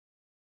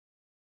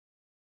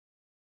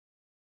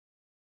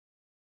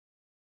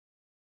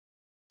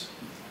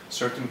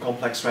certain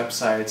complex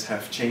websites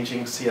have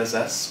changing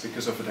CSS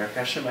because of their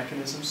cache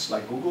mechanisms,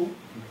 like Google.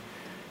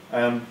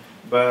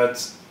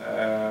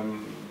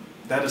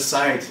 That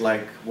aside,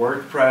 like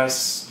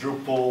WordPress,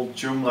 Drupal,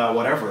 Joomla,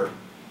 whatever,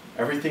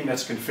 everything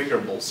that's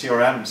configurable,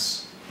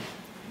 CRMs,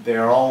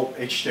 they're all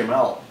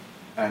HTML.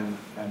 And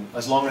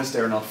as long as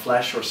they're not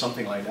Flash or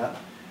something like that,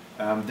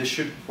 this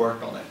should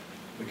work on it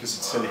because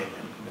it's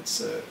Selenium and it's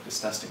this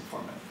testing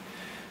format.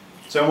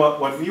 So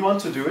what we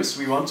want to do is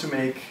we want to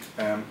make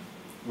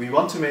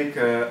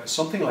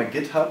something like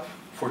GitHub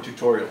for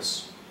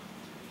tutorials,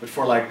 but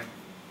for like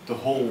the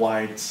whole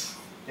wide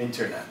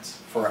internet,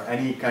 for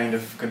any kind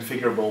of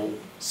configurable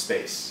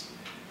space,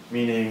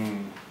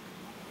 meaning,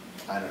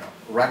 I don't know,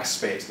 rack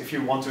space. If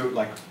you want to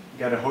like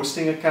get a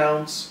hosting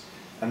account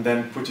and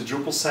then put a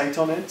Drupal site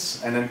on it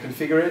and then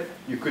configure it,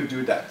 you could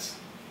do that,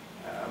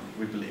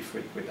 we believe,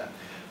 with that.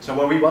 So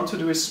what we want to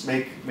do is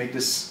make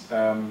this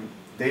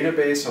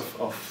database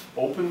of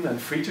open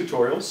and free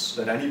tutorials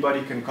that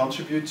anybody can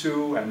contribute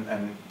to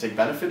and take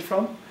benefit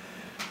from,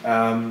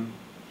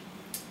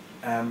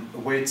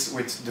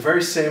 with the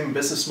very same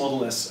business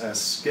model as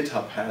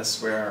GitHub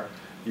has, where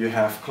you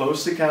have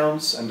closed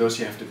accounts and those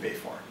you have to pay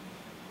for,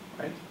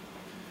 right?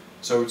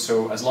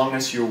 So as long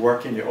as you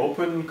work in the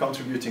open,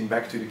 contributing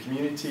back to the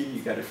community,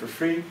 you get it for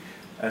free.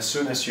 As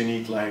soon as you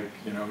need, like,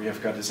 you know, you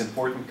have got this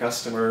important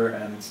customer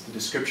and the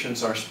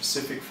descriptions are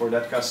specific for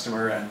that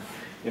customer, and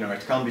you know,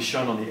 it can't be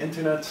shown on the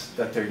internet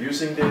that they're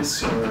using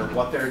this or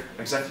what they're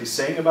exactly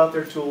saying about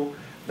their tool,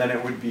 then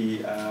it would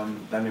be a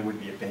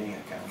paying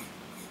account.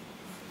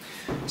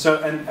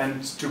 So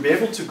and to be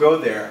able to go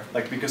there,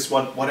 like, because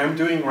what I'm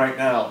doing right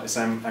now is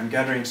I'm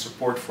gathering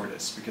support for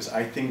this because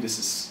I think this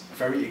is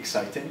very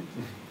exciting.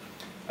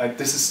 I've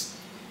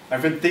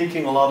been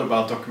thinking a lot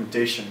about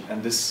documentation,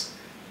 and this,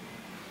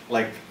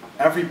 like,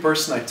 every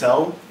person I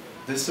tell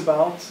this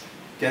about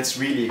gets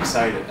really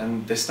excited,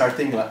 and they start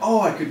thinking like,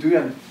 oh, I could do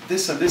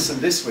this and this and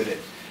this with it.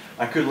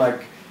 I could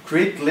like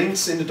create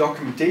links in the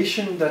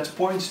documentation that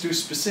point to a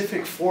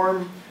specific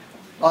form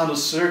on a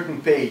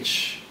certain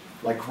page,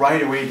 like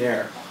right away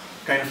there,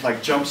 kind of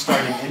like jump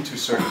starting into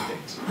certain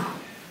things.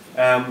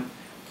 And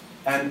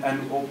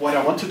what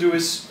I want to do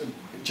is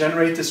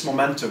generate this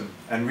momentum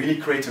and really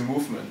create a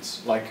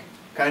movement, like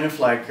kind of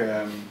like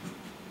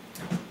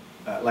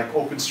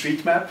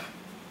OpenStreetMap,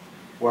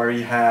 where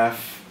you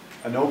have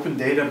an open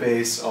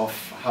database of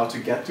how to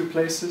get to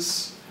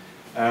places.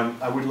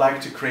 I would like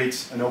to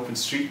create an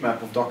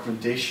OpenStreetMap of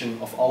documentation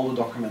of all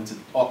the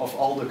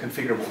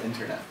configurable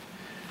internet.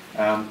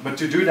 But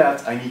to do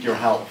that, I need your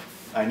help.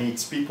 I need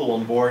people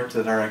on board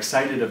that are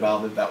excited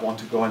about it, that want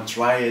to go and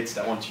try it,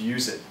 that want to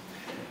use it.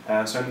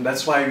 So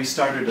that's why we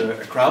started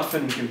a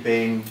crowdfunding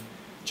campaign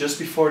just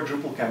before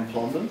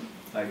DrupalCampLondon.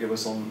 Like, it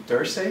was on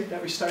Thursday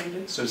that we started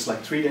it, so it's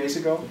like 3 days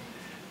ago.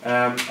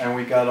 And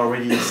we got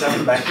already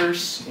 7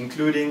 backers,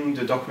 including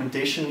the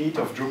documentation lead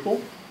of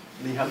Drupal,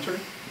 Lee Hunter,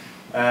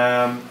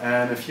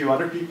 and a few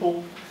other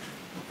people.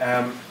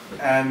 Yeah,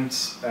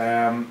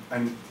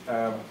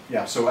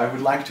 so I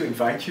would like to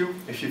invite you,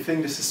 if you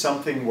think this is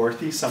something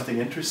worthy, something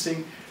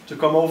interesting, to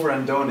come over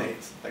and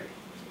donate. Like,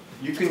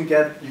 you can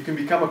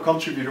become a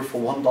contributor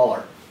for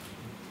 $1.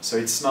 So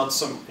it's not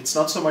so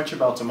much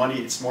about the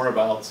money; it's more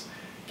about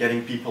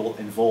getting people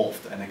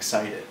involved and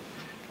excited.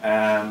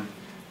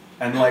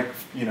 And like,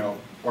 you know,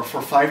 or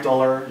for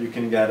 $5 you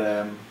can get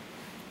a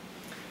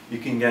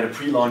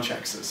pre-launch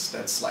access.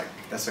 That's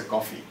a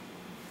coffee,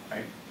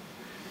 right?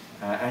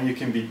 And you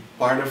can be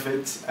part of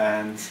it,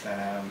 and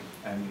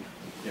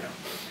you know.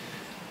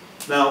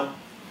 Now,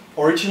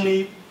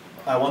 originally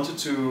I wanted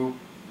to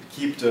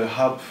keep the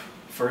hub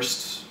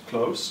first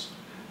closed,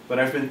 but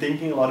I've been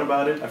thinking a lot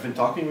about it. I've been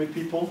talking with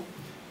people,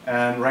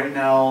 and right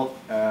now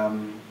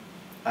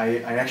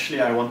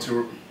I want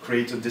to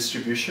create a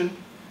distribution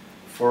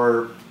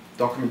for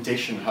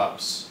documentation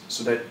hubs,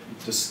 so that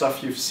the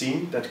stuff you've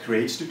seen that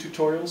creates the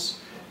tutorials,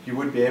 you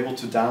would be able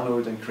to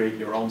download and create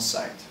your own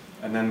site.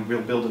 And then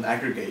we'll build an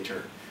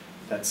aggregator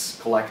that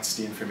collects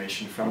the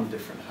information from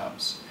different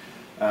hubs.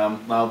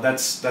 Now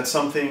that's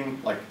something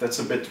like, that's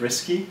a bit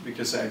risky,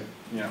 because that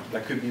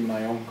could be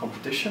my own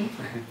competition,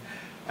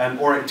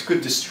 or it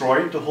could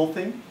destroy the whole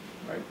thing,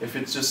 right? If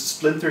it just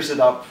splinters it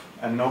up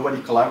and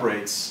nobody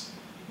collaborates,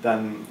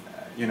 then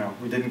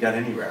we didn't get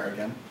anywhere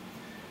again.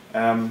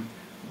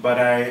 But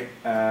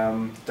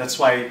that's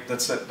why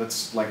that's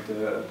like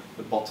the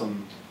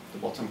bottom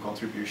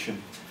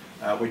contribution,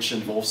 which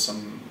involves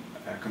some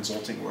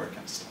consulting work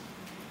and stuff.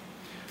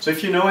 So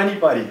if you know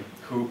anybody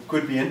who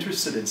could be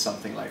interested in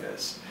something like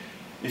this,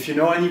 if you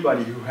know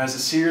anybody who has a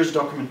serious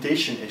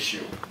documentation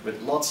issue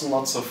with lots and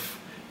lots of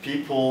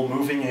people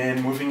moving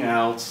in, moving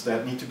out,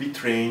 that need to be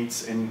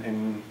trained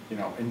in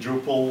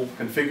Drupal,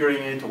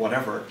 configuring it or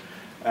whatever,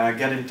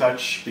 get in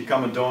touch,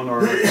 become a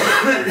donor,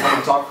 come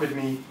and talk with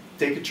me,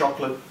 take a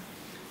chocolate,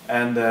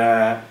 and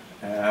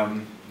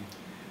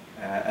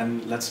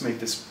let's make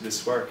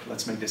this work.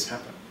 Let's make this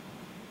happen.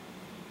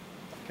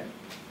 Okay.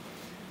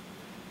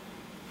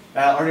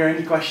 Are there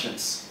any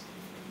questions?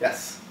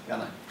 Yes,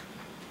 Jana.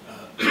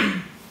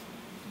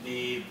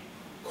 The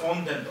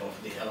content of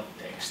the help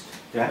text,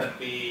 Yeah. can that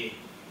be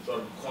sort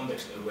of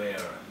context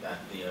aware that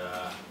the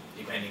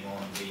depending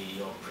on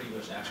your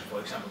previous action, for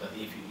example, that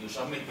if you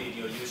submitted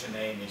your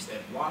username in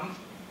step 1,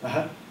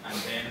 and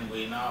then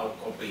we now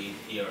copy it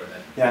here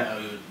that now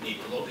you need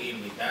to log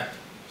in with that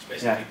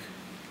specific.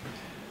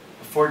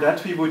 For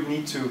that we would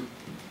need to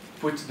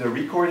put the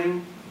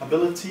recording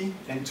ability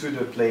into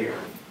the player.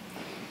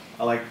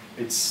 Like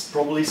it's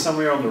probably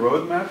somewhere on the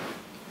roadmap,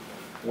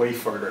 way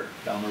further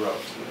down the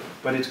road,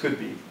 but it could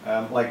be.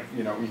 Like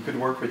we could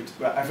work with.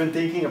 I've been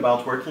thinking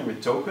about working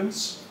with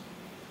tokens,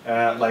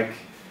 like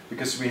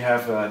because we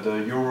have the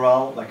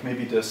URL. Like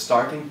maybe the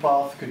starting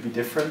path could be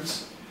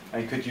different.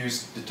 I could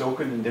use the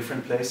token in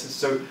different places.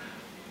 So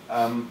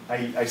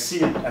I see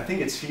it. I think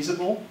it's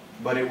feasible,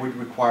 but it would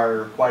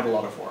require quite a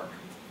lot of work.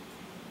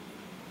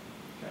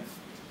 Okay.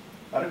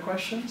 Other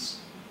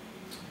questions?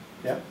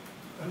 Yeah.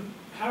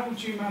 How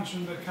would you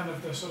imagine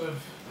the sort of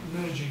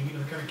merging,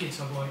 kind of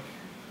GitHub-like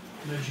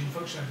merging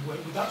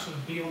functionality? Would that sort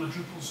of be on a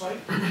Drupal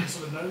site,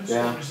 sort of knows,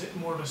 or is it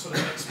more of a sort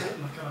of export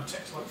in a kind of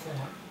text-like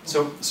format?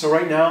 So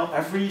right now,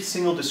 every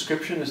single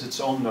description is its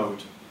own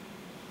node.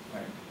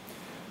 Right.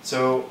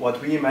 So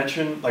what we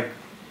imagine, like,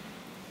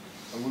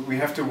 we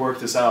have to work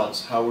this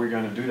out, how we're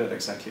going to do that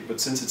exactly. But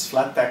since it's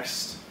flat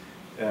text,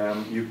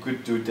 you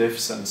could do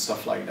diffs and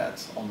stuff like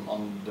that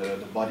on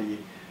the body.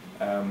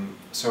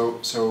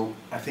 So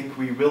I think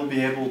we will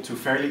be able to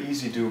fairly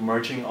easy do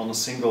merging on a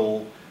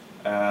single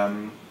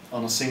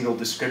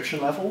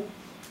description level.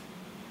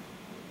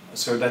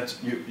 So that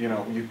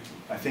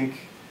I think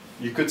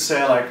you could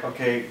say like,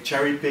 okay,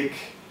 cherry pick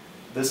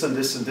this and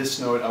this and this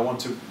node. I want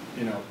to,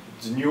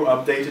 the new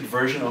updated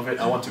version of it.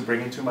 I want to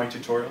bring into my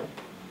tutorial.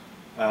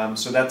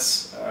 So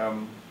that's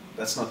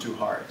not too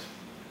hard.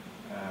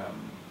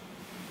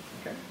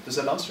 Okay, does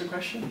that answer your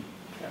question?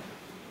 Yeah.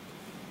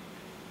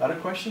 Other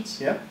questions?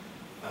 Yeah.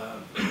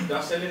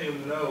 Does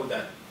Selenium know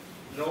that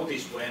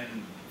notice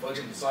when, for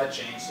example, the site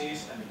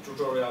changes and the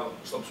tutorial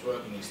stops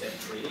working in step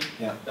 3?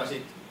 Yeah. Does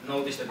it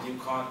notice that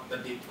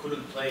it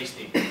couldn't place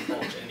the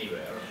box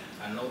anywhere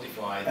and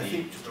notify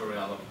the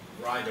tutorial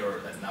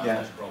writer that now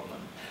there's a problem?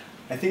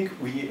 I think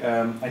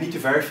I need to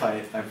verify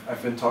it.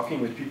 I've been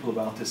talking with people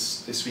about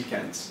this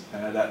weekend.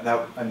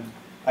 And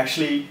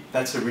actually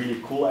that's a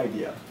really cool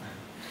idea.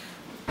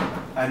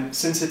 And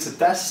since it's a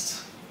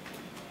test,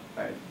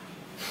 right?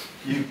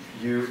 You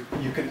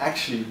can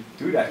actually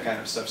do that kind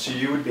of stuff. So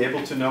you would be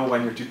able to know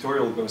when your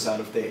tutorial goes out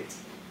of date,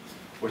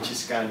 which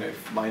is kind of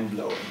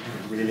mind-blowing,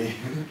 really.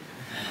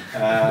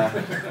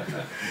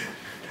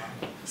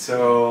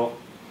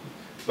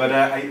 But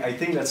I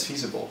think that's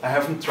feasible. I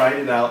haven't tried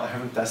it out, I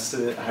haven't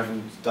tested it, I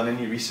haven't done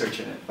any research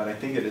in it, but I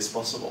think it is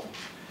possible.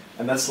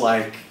 And that's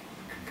like...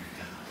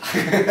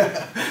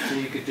 So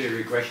you could do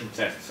regression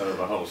tests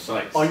over a whole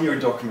site. On your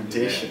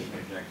documentation. Yeah,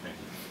 exactly.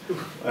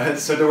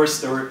 So there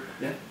were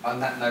yeah. On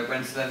that note,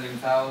 when Selenium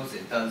fails,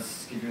 it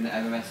does give you an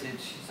error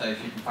message. So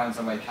if you can find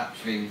some way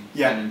capturing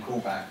Selenium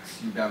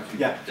callbacks, you'll be able to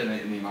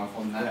generate an email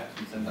from that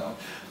and send it off.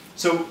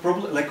 So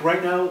probably like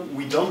right now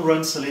we don't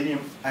run Selenium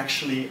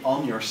actually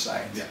on your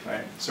site,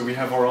 right? So we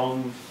have our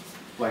own,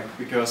 like,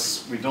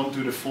 because we don't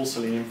do the full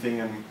Selenium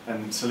thing,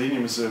 and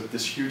Selenium is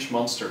this huge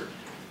monster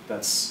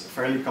that's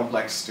fairly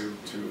complex to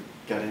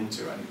get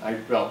into, and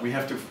we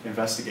have to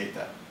investigate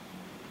that.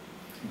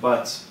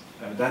 But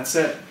that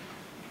said,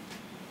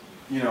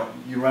 you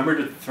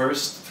remember the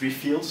first 3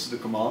 fields, the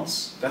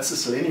commands? That's a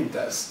Selenium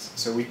test.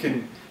 So we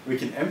can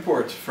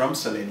import from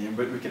Selenium,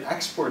 but we can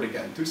export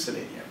again to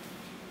Selenium,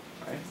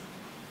 right?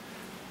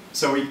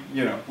 So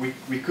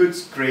we could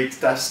create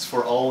tests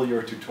for all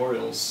your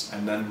tutorials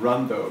and then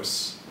run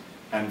those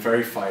and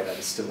verify that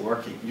it's still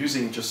working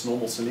using just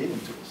normal Selenium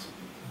tools.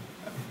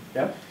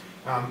 Yeah.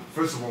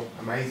 First of all,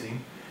 amazing.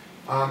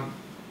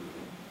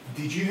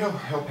 Did you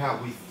help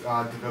out with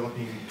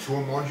developing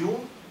tour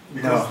module?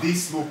 Because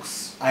this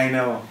looks... I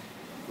know.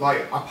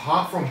 Like,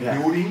 apart from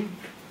building,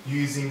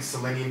 using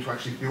Selenium to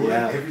actually build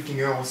it, everything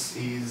else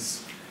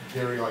is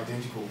very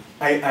identical.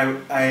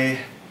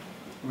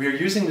 We're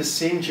using the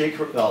same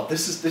jQuery. Well,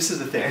 this is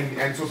the thing.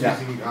 And it's also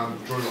using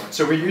Joyride.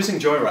 So we're using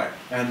Joyride,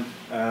 and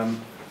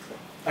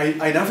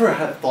I never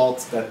had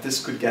thought that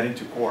this could get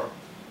into core,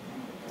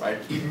 right?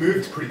 It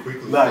moved pretty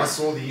quickly. Like, I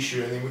saw the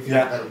issue, and then within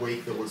about a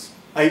week there was...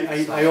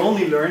 I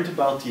only learned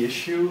about the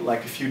issue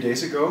like a few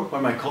days ago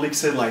when my colleague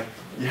said like,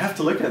 you have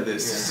to look at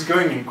this. This is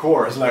going in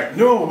core. I was like,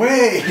 no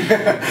way.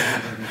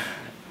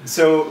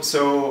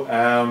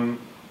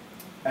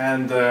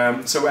 And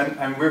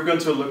we're going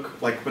to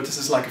look like, but this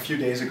is like a few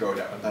days ago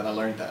that I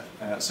learned that.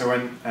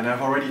 And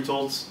I've already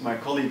told my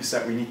colleagues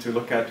that we need to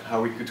look at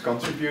how we could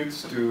contribute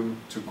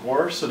to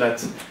core so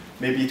that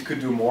maybe it could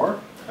do more.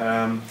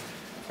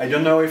 I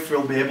don't know if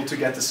we'll be able to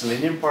get the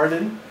Selenium part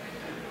in,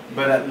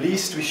 but at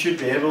least we should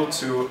be able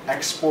to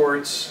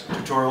export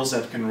tutorials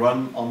that can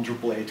run on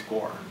Drupal 8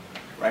 core,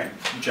 right?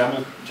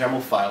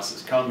 YAML files,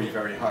 it can't be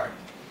very hard.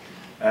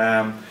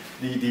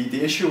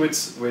 The issue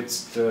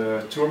with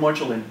the tour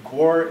module in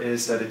core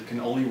is that it can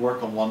only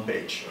work on one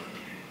page,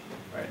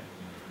 right?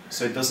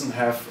 So it doesn't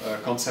have a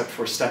concept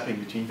for stepping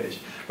between pages.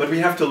 But we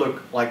have to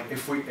look, like,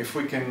 if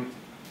we can,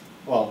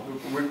 well,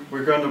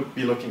 we're going to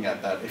be looking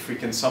at that. If we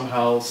can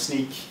somehow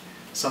sneak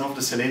some of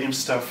the Selenium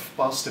stuff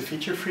past the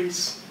feature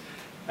freeze,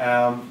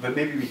 but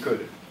maybe we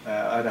could.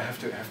 I'd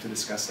have to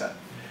discuss that.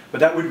 But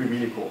that would be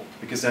really cool,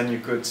 because then you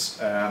could,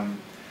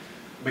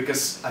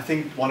 because I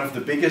think one of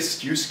the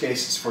biggest use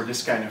cases for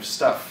this kind of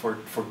stuff,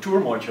 for tour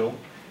module,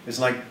 is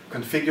like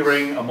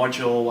configuring a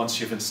module once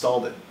you've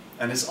installed it.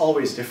 And it's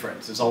always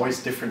different. There's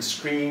always different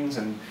screens,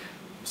 and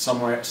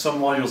some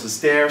modules is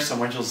there, some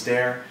modules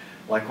there.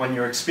 Like when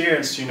you're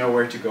experienced, you know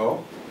where to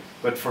go.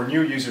 But for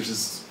new users,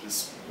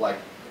 it's like,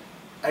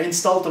 I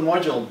installed the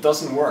module, it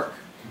doesn't work.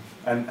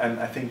 And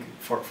I think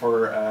for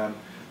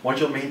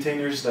module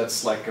maintainers,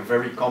 that's like a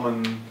very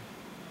common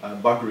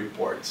bug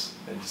report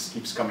that just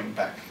keeps coming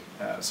back.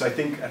 So I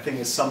think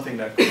it's something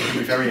that could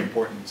be very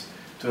important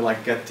to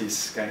like get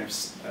these kind of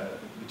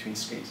between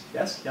screens.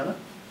 Yes, Jana?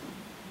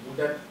 Would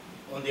that,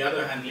 on the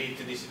other hand, lead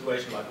to the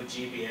situation like with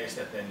GPS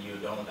that then you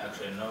don't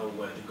actually know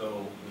where to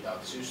go without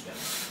the system?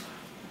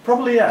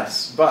 Probably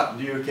yes, but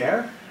do you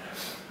care?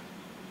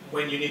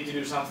 When you need to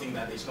do something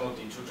that is not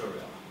in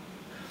tutorial.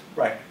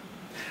 Right.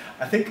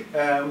 I think,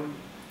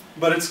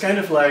 but it's kind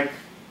of like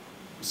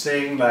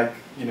saying like,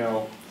 you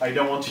know, I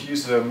don't want to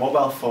use a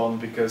mobile phone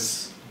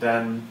because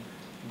then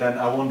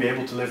I won't be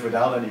able to live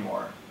without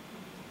anymore,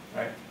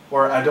 right?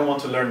 Or I don't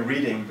want to learn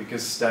reading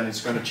because then it's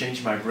going to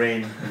change my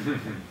brain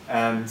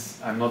and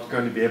I'm not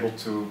going to be able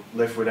to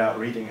live without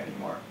reading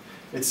anymore.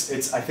 I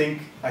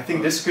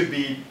think this could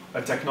be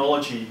a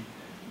technology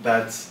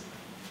that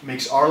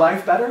makes our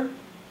life better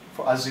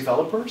for as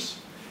developers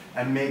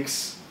and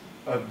makes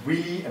a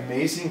really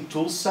amazing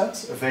tool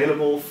set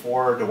available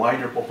for the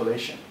wider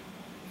population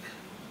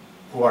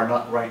who are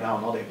not right now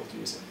not able to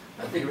use it.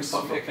 I think I was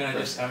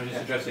just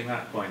addressing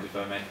that point, if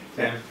I may.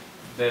 Yeah.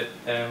 That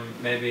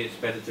maybe it's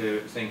better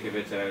to think of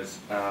it as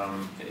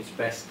it's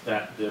best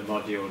that the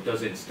module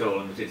does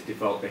install and that its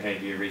default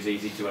behaviour is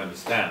easy to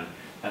understand,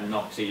 and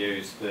not to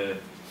use the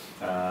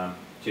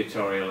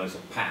tutorial as a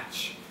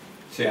patch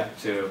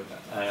to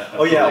a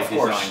fully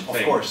designed thing.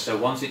 Of course. So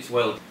once it's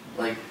well,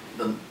 like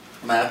the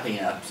mapping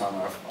apps on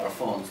our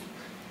phones.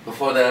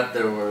 Before that,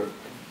 there were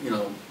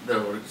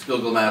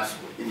Google Maps.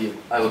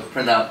 I would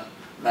print out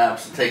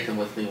maps and take them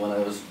with me when I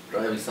was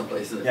driving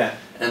someplace. Yeah.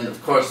 And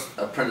of course,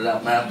 a printed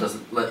out map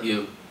doesn't let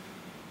you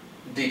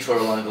detour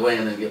along the way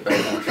and then get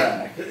back on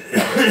track.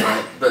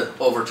 Right? But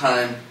over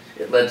time,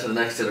 it led to the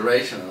next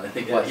iteration. And I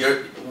think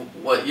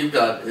what you've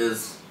got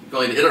is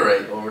going to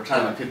iterate over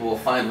time, and people will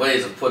find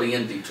ways of putting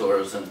in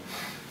detours and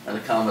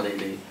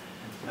accommodating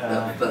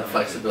that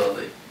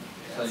flexibility.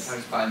 So can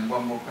I find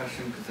one more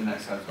question, because the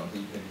next guy's got to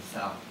be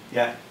set up.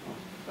 Yeah.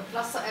 But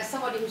plus, as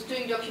somebody who's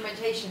doing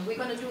documentation, we're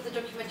going to do the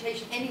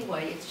documentation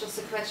anyway. It's just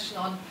a question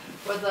on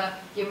whether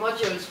your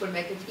modules will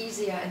make it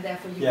easier and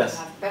therefore you will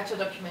have better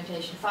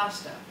documentation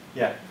faster.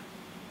 Yeah.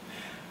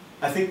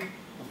 I think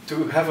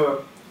to have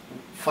a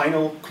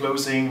final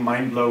closing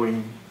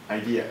mind-blowing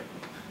idea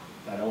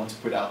that I want to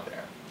put out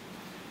there.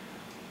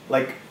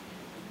 Like,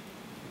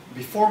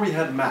 before we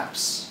had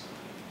maps,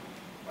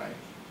 right?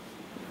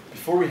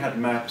 Before we had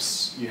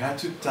maps, you had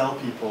to tell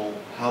people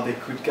how they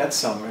could get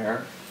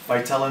somewhere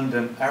by telling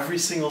them every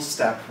single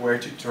step, where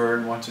to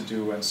turn, what to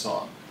do, and so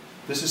on.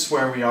 This is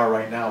where we are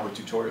right now with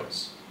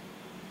tutorials.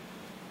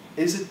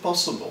 Is it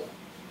possible?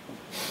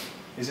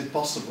 Is it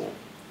possible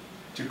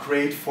to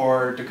create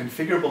for the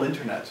configurable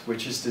internet,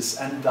 which is this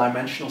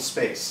n-dimensional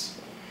space,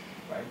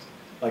 right?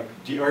 Like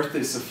the Earth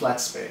is a flat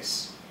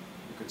space,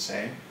 you could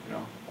say. You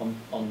know,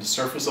 on the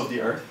surface of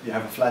the Earth, you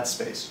have a flat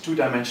space,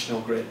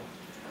 two-dimensional grid.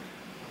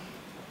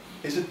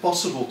 Is it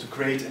possible to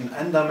create an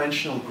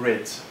n-dimensional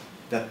grid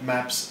that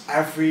maps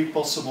every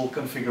possible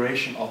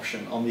configuration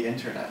option on the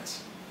internet,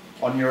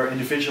 on your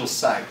individual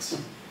site?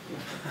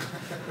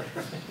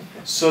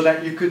 So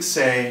that you could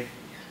say,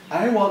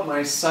 I want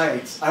my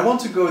site, I want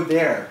to go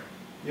there.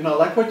 You know,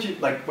 like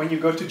when you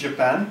go to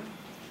Japan,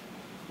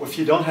 if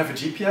you don't have a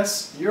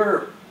GPS,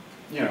 you're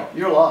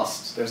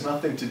lost. There's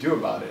nothing to do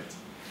about it.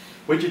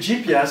 With your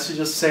GPS, you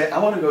just say, I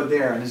want to go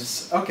there, and it's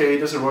just, okay,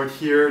 there's a road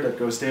here that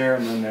goes there,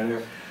 and then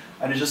there,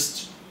 and it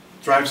just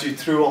drives you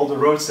through all the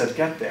roads that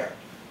get there.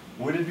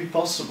 Would it be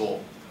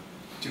possible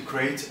to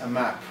create a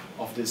map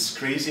of this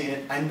crazy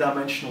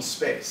n-dimensional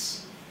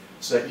space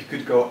so that you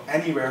could go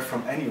anywhere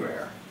from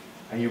anywhere,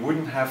 and you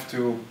wouldn't have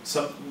to,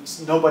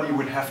 nobody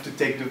would have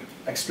to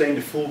explain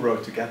the full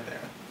road to get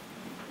there?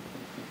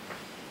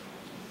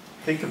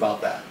 Think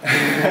about that.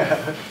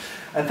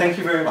 And thank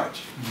you very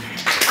much.